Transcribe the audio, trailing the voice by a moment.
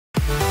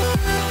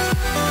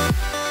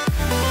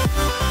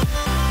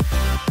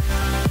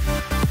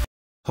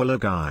Hello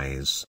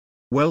guys.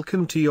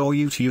 Welcome to your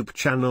YouTube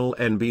channel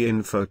NB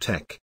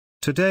InfoTech.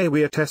 Today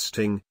we are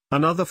testing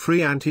another free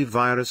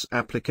antivirus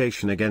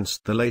application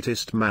against the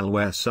latest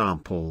malware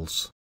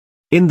samples.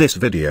 In this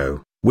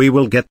video, we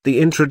will get the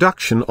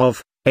introduction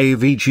of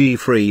AVG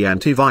free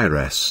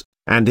antivirus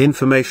and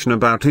information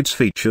about its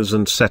features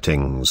and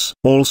settings.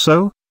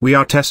 Also, we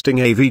are testing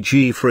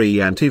AVG free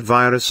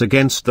antivirus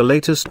against the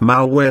latest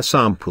malware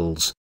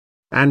samples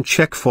and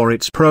check for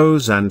its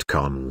pros and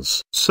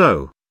cons.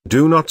 So,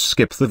 do not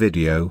skip the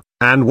video,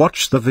 and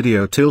watch the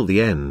video till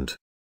the end.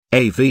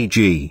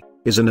 AVG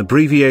is an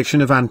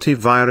abbreviation of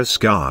Antivirus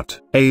Guard.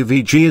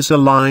 AVG is a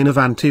line of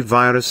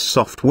antivirus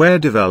software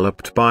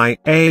developed by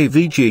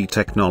AVG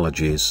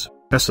Technologies,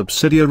 a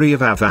subsidiary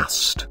of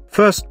Avast.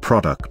 First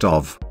product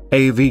of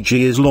AVG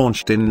is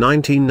launched in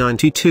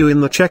 1992 in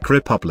the Czech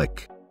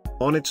Republic.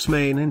 On its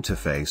main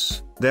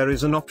interface, there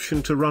is an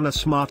option to run a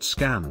smart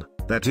scan,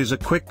 that is, a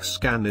quick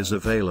scan is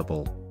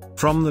available.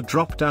 From the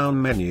drop-down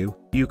menu,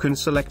 you can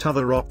select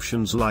other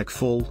options like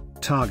full,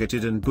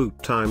 targeted and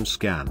boot time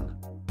scan.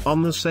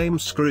 On the same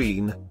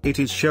screen, it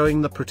is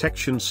showing the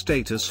protection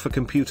status for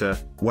computer,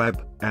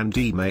 web, and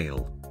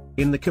email.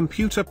 In the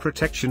Computer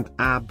Protection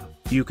tab,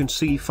 you can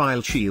see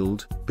File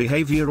Shield,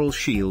 Behavioral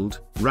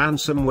Shield,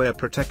 Ransomware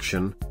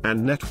Protection,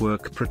 and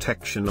Network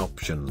Protection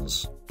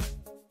options.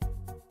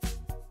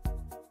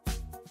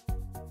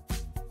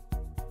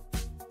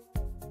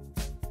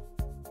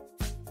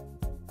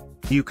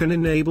 You can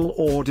enable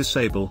or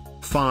disable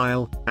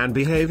file and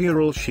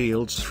behavioral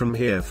shields from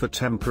here for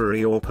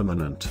temporary or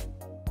permanent.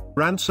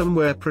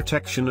 Ransomware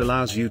protection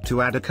allows you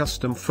to add a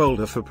custom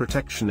folder for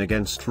protection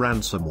against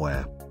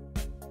ransomware.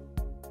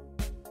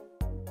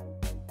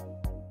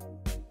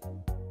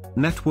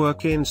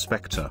 Network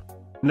Inspector.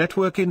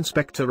 Network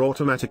Inspector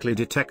automatically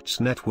detects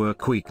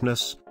network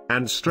weakness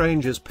and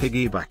strangers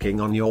piggybacking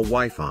on your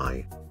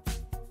Wi-Fi.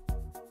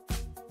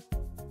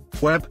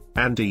 Web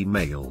and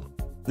email.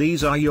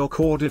 These are your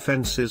core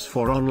defenses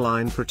for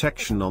online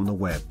protection on the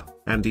web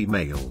and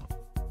email.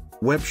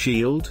 Web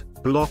Shield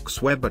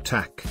blocks web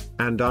attack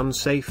and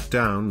unsafe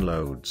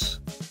downloads.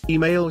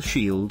 Email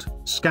Shield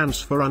scans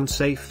for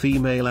unsafe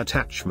email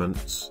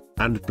attachments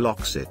and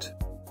blocks it.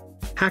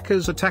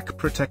 Hackers Attack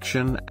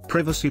Protection,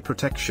 Privacy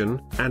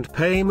Protection, and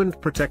Payment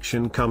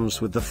Protection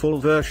comes with the full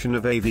version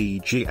of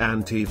AVG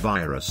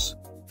antivirus.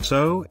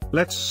 So,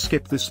 let's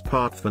skip this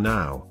part for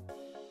now.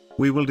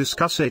 We will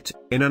discuss it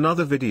in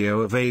another video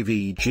of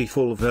AVG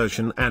full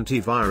version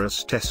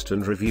antivirus test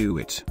and review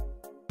it.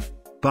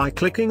 By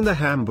clicking the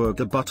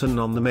hamburger button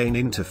on the main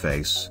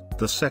interface,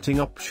 the setting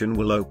option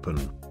will open,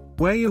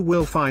 where you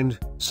will find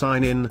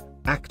sign in,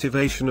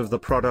 activation of the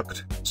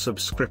product,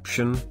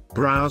 subscription,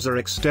 browser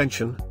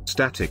extension,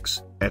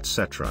 statics,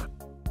 etc.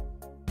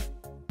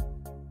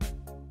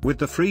 With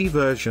the free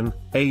version,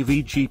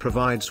 AVG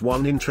provides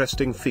one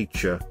interesting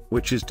feature,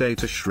 which is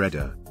Data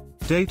Shredder.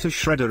 Data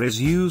Shredder is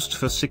used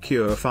for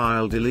secure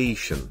file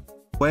deletion,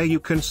 where you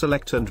can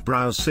select and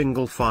browse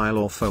single file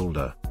or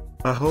folder,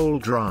 a whole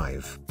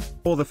drive,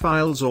 or the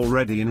files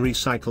already in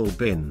recycle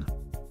bin.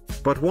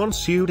 But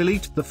once you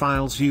delete the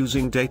files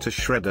using Data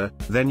Shredder,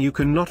 then you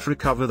cannot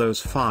recover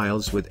those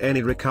files with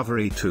any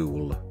recovery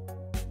tool.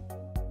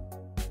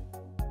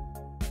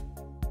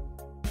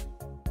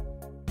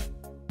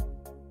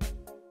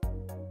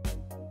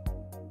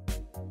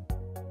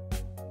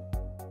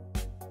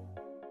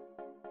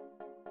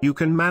 You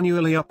can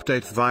manually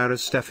update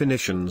virus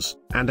definitions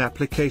and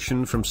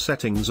application from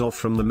settings or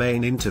from the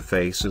main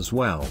interface as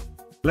well.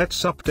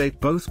 Let's update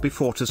both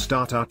before to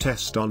start our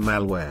test on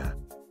malware.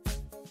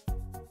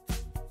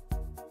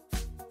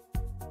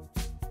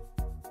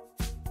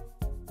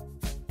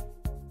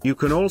 You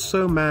can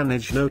also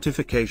manage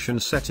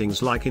notification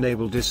settings like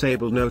enable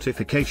disable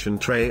notification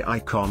tray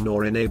icon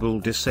or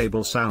enable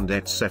disable sound,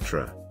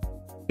 etc.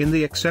 In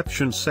the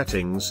exception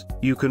settings,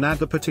 you can add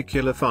the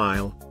particular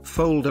file,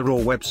 folder or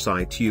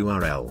website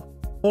URL.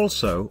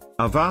 Also,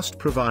 Avast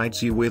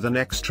provides you with an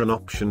extra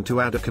option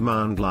to add a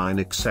command line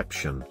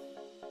exception.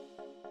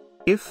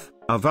 If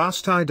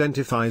Avast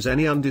identifies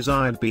any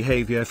undesired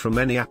behavior from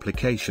any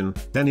application,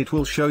 then it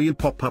will show you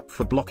pop-up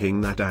for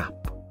blocking that app.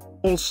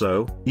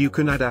 Also, you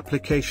can add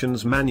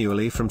applications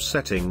manually from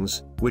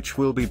settings, which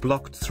will be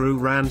blocked through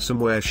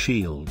Ransomware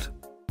Shield.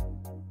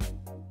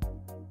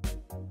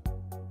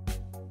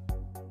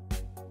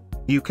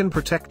 You can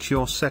protect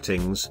your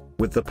settings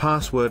with the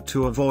password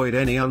to avoid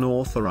any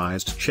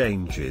unauthorized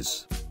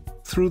changes.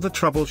 Through the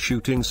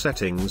troubleshooting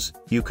settings,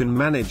 you can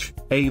manage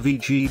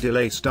AVG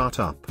delay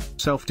startup,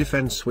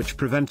 self-defense, which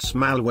prevents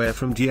malware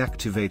from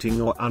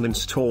deactivating or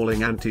uninstalling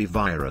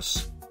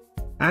antivirus.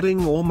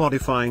 Adding or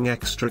modifying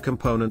extra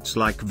components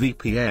like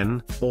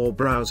VPN, or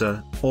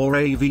browser, or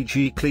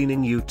AVG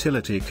cleaning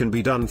utility can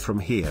be done from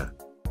here.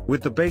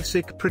 With the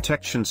Basic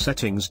Protection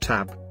Settings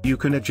tab, you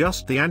can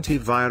adjust the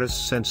antivirus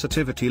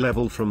sensitivity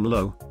level from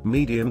low,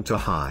 medium to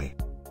high.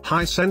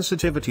 High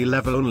sensitivity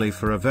level only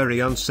for a very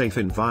unsafe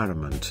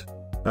environment.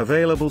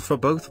 Available for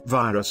both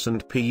virus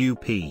and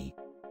PUP.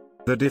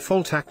 The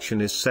default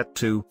action is set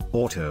to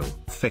Auto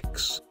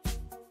Fix.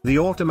 The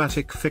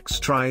automatic fix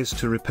tries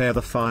to repair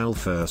the file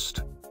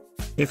first.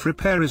 If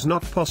repair is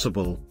not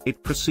possible,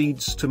 it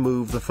proceeds to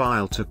move the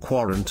file to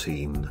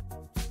quarantine.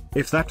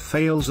 If that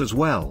fails as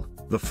well,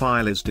 the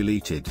file is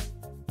deleted.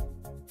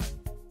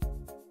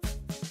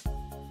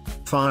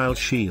 File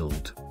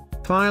Shield.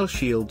 File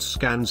Shield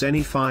scans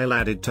any file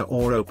added to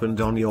or opened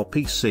on your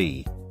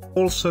PC.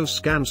 Also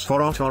scans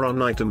for hot or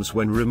on items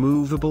when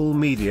removable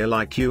media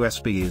like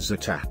USB is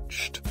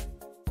attached.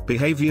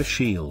 Behavior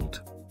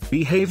Shield.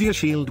 Behavior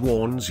Shield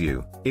warns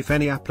you if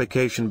any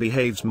application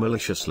behaves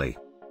maliciously.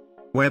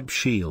 Web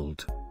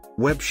Shield.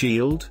 Web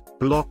Shield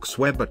blocks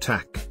web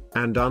attack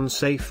and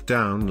unsafe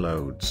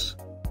downloads.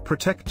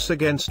 Protects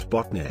against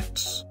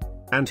botnets.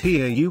 And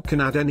here you can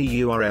add any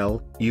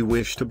URL you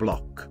wish to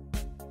block.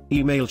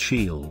 Email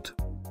Shield.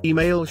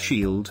 Email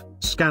Shield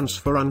scans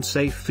for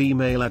unsafe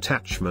email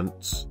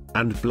attachments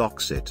and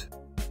blocks it.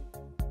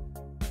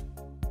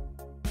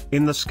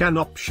 In the scan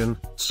option,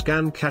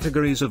 scan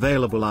categories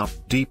available are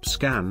Deep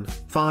Scan,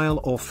 File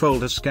or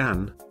Folder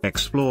Scan,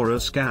 Explorer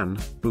Scan,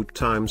 Boot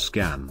Time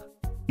Scan.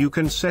 You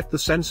can set the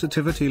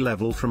sensitivity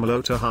level from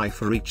low to high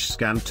for each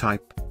scan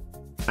type.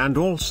 And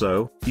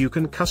also, you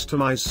can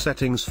customize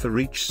settings for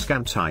each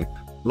scan type,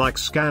 like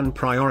scan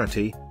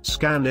priority,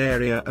 scan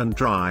area and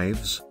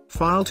drives,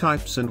 file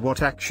types and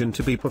what action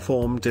to be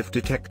performed if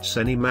detects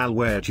any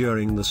malware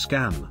during the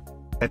scan,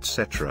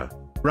 etc.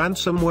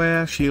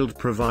 Ransomware Shield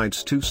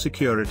provides two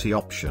security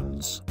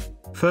options.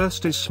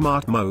 First is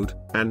Smart Mode,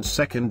 and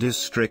second is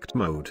Strict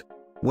Mode.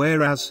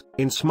 Whereas,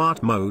 in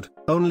Smart Mode,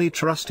 only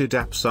trusted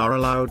apps are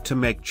allowed to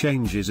make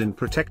changes in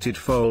protected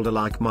folder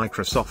like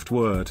Microsoft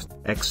Word,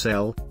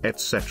 Excel,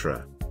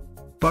 etc.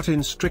 But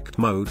in Strict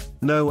Mode,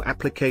 no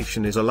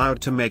application is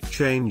allowed to make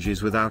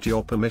changes without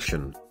your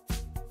permission.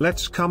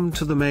 Let's come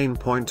to the main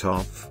point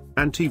of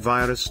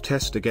antivirus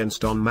test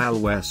against on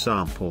malware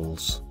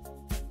samples.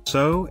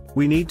 So,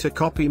 we need to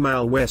copy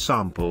malware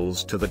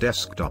samples to the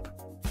desktop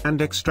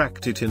and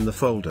extract it in the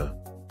folder.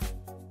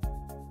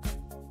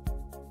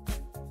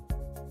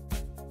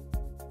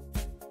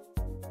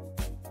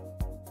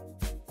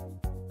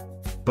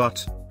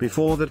 But,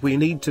 before that we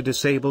need to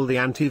disable the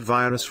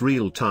antivirus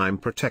real-time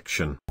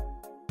protection.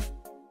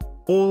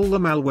 All the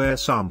malware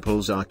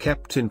samples are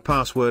kept in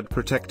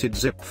password-protected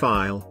zip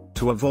file,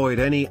 to avoid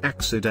any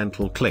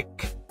accidental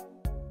click.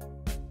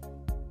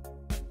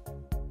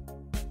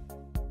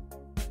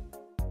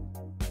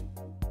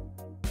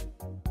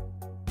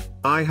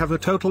 I have a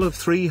total of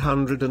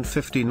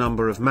 350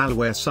 number of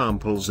malware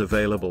samples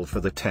available for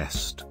the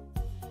test.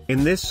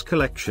 In this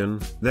collection,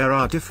 there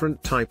are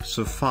different types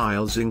of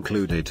files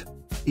included.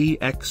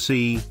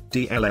 exe,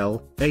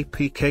 DLL,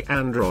 APK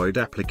Android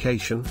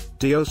application,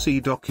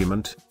 DOC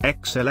document,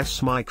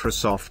 XLS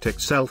Microsoft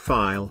Excel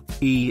file,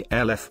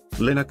 ELF,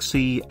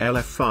 Linux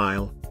ELF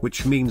file,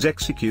 which means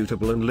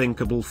executable and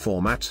linkable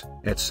format,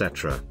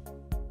 etc.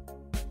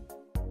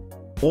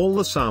 All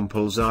the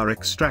samples are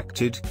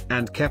extracted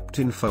and kept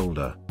in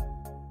folder.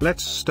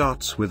 Let's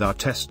start with our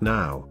test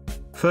now.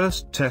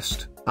 First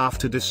test,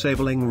 after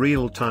disabling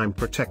real-time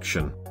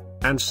protection.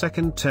 And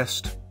second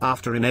test,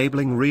 after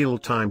enabling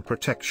real-time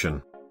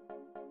protection.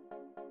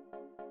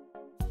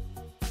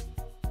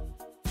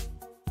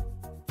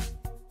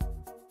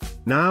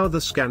 Now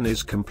the scan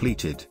is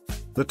completed.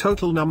 The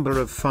total number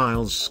of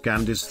files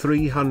scanned is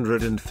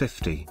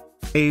 350.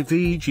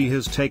 AVG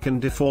has taken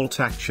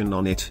default action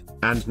on it,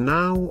 and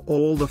now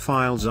all the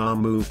files are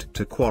moved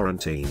to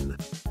quarantine.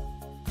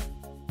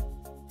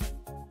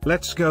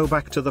 Let's go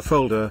back to the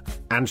folder,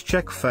 and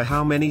check for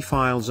how many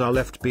files are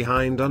left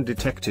behind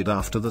undetected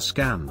after the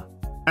scan.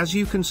 As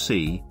you can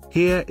see,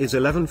 here is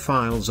 11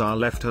 files are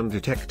left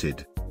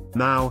undetected.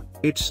 Now,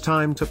 it's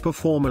time to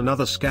perform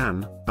another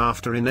scan,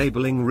 after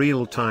enabling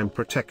real-time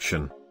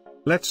protection.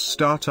 Let's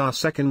start our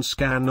second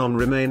scan on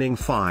remaining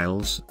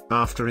files,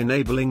 after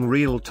enabling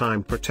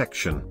real-time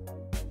protection.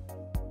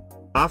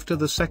 After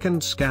the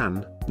second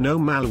scan, no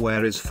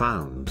malware is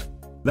found.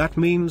 That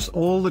means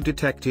all the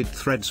detected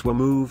threads were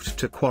moved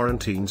to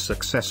quarantine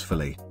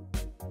successfully.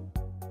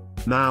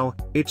 Now,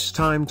 it's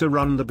time to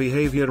run the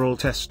behavioral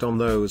test on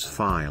those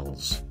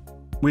files.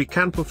 We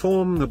can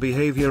perform the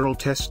behavioral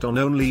test on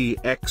only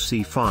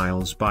exe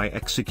files by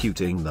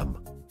executing them.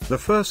 The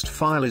first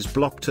file is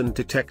blocked and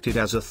detected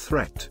as a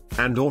threat,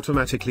 and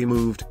automatically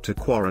moved to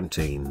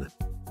quarantine.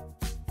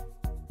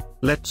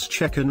 Let's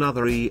check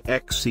another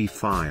exe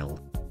file.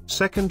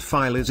 Second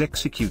file is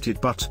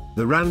executed but,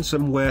 the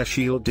ransomware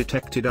shield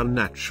detected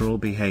unnatural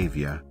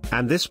behavior,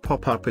 and this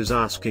pop-up is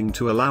asking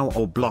to allow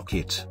or block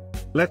it.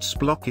 Let's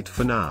block it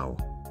for now.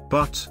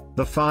 But,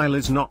 the file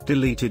is not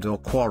deleted or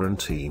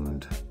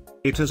quarantined.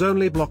 It has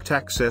only blocked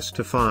access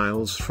to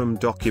files from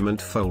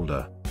document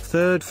folder.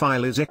 Third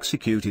file is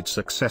executed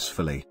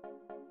successfully.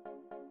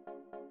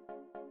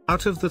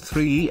 Out of the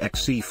 3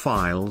 exe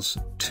files,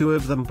 2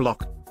 of them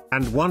blocked,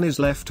 and 1 is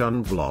left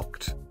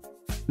unblocked.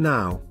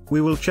 Now,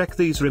 we will check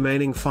these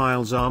remaining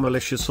files are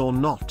malicious or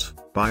not,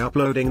 by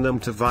uploading them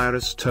to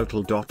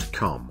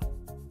virustotal.com.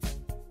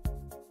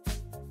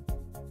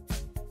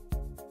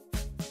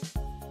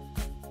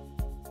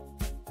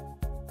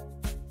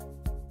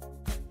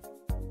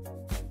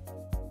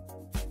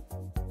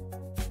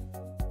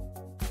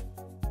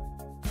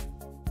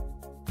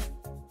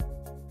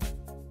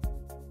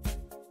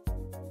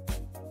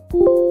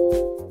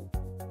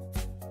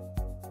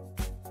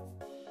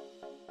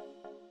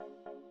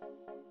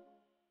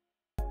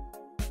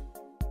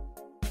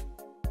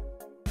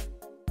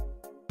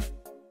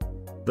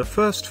 The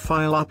first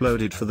file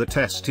uploaded for the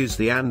test is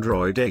the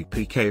Android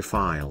APK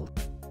file.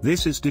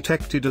 This is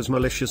detected as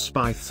malicious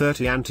by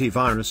 30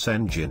 antivirus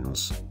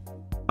engines.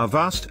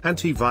 Avast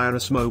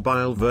Antivirus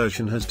mobile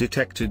version has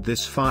detected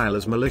this file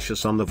as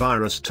malicious on the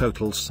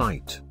VirusTotal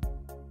site.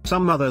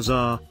 Some others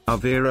are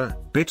Avira,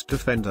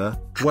 Bitdefender,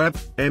 Web,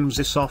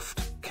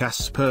 Emsisoft,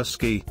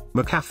 Kaspersky,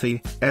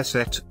 McAfee,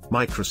 ESET,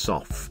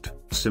 Microsoft,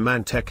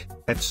 Symantec,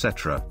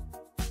 etc.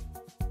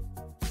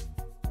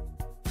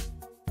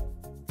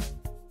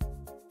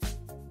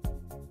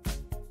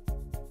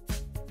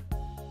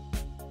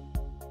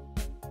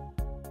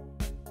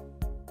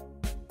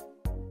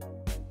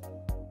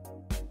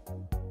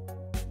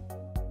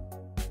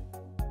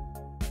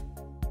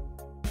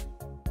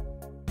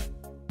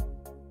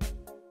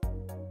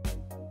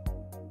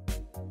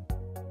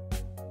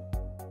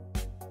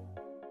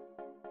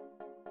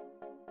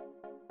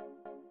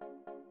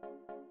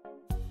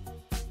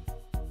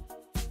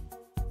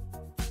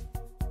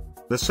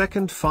 The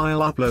second file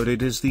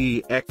uploaded is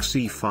the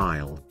exe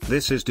file.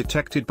 This is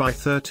detected by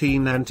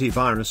 13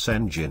 antivirus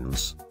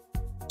engines.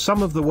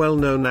 Some of the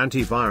well-known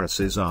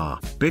antiviruses are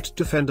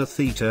Bitdefender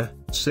Theta,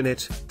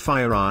 Cynet,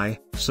 FireEye,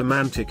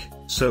 Symantec,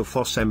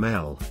 Sophos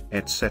ML,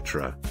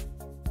 etc.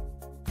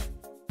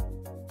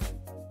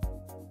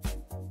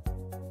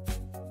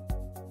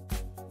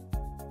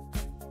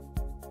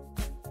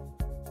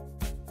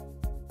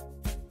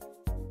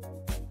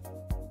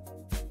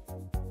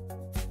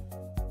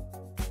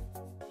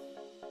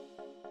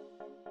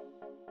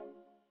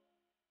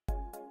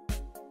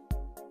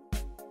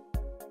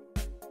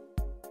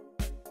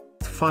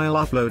 File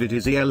uploaded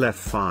is ELF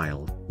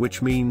file,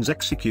 which means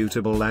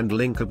executable and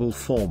linkable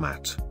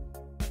format.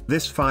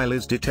 This file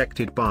is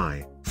detected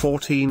by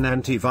 14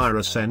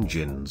 antivirus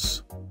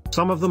engines.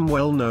 Some of them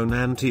well-known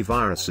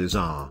antiviruses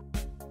are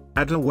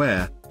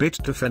Adware,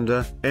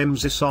 Bitdefender,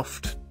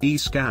 Emsisoft,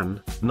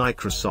 eScan,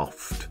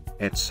 Microsoft,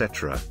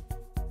 etc.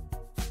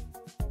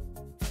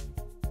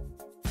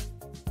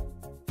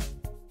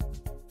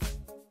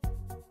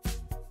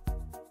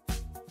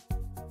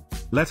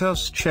 Let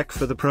us check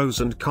for the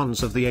pros and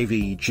cons of the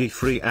AVG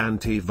free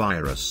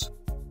antivirus.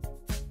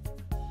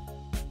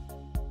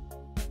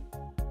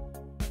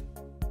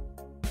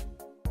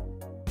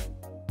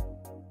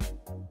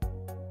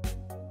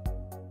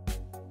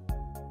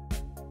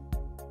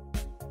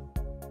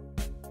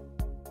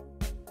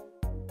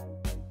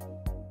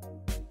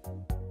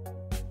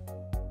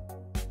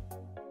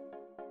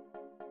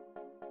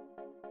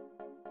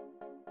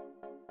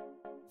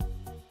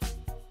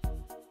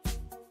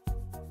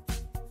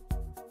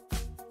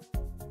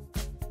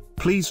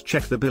 Please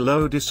check the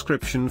below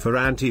description for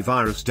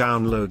antivirus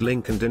download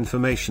link and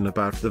information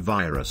about the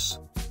virus.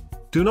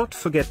 Do not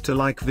forget to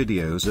like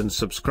videos and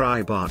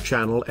subscribe our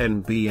channel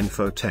NB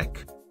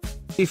InfoTech.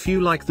 If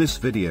you like this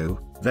video,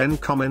 then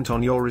comment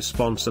on your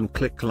response and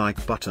click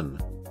like button.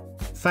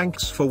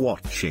 Thanks for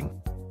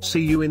watching.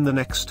 See you in the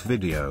next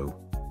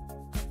video.